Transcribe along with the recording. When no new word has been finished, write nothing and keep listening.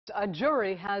A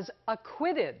jury has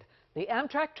acquitted the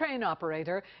Amtrak train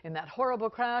operator in that horrible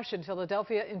crash in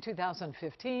Philadelphia in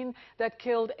 2015 that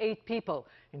killed 8 people,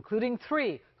 including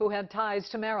 3 who had ties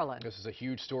to Maryland. This is a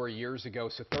huge story years ago.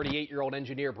 So 38-year-old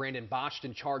engineer Brandon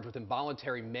Boston charged with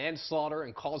involuntary manslaughter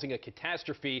and causing a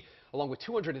catastrophe, along with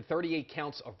 238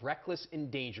 counts of reckless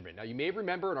endangerment. Now, you may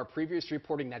remember in our previous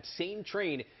reporting that same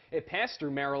train, it passed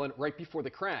through Maryland right before the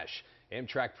crash.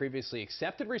 Amtrak previously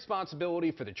accepted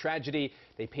responsibility for the tragedy.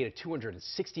 They paid a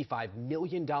 $265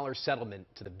 million settlement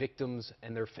to the victims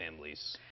and their families.